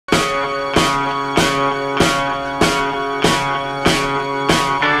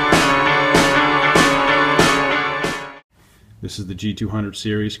This is the G200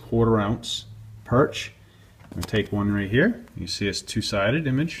 series 1/4 ounce perch. I'm going to take one right here. You see it's two-sided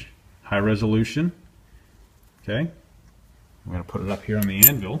image, high resolution. Okay, I'm going to put it up here on the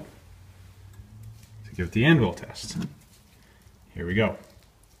anvil to give it the anvil test. Here we go.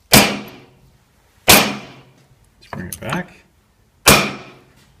 Let's bring it back.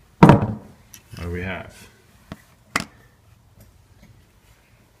 What do we have?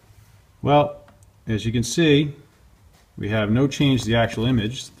 Well, as you can see, we have no change to the actual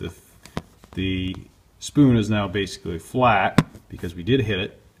image. The spoon is now basically flat because we did hit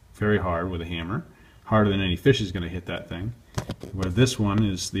it very hard with a hammer, harder than any fish is going to hit that thing. Where this one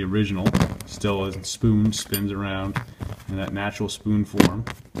is the original, still a spoon, spins around in that natural spoon form.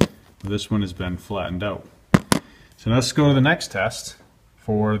 This one has been flattened out. So let's go to the next test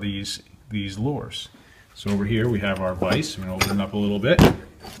for these lures. So over here we have our vise. I'm going to open it up a little bit.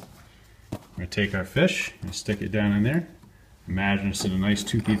 We're going to take our fish and stick it down in there. Imagine it's in a nice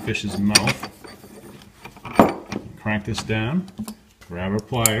toothy fish's mouth. Crank this down, grab our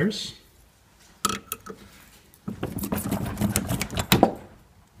pliers, take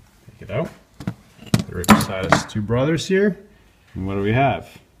it out, put it right beside us two brothers here, and what do we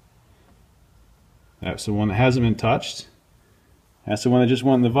have? That's the one that hasn't been touched. That's the one that just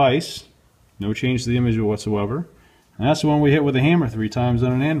went in the vise, no change to the image whatsoever. And that's the one we hit with a hammer 3 times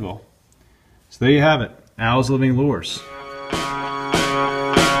on an anvil. So there you have it, Al's Living Lures.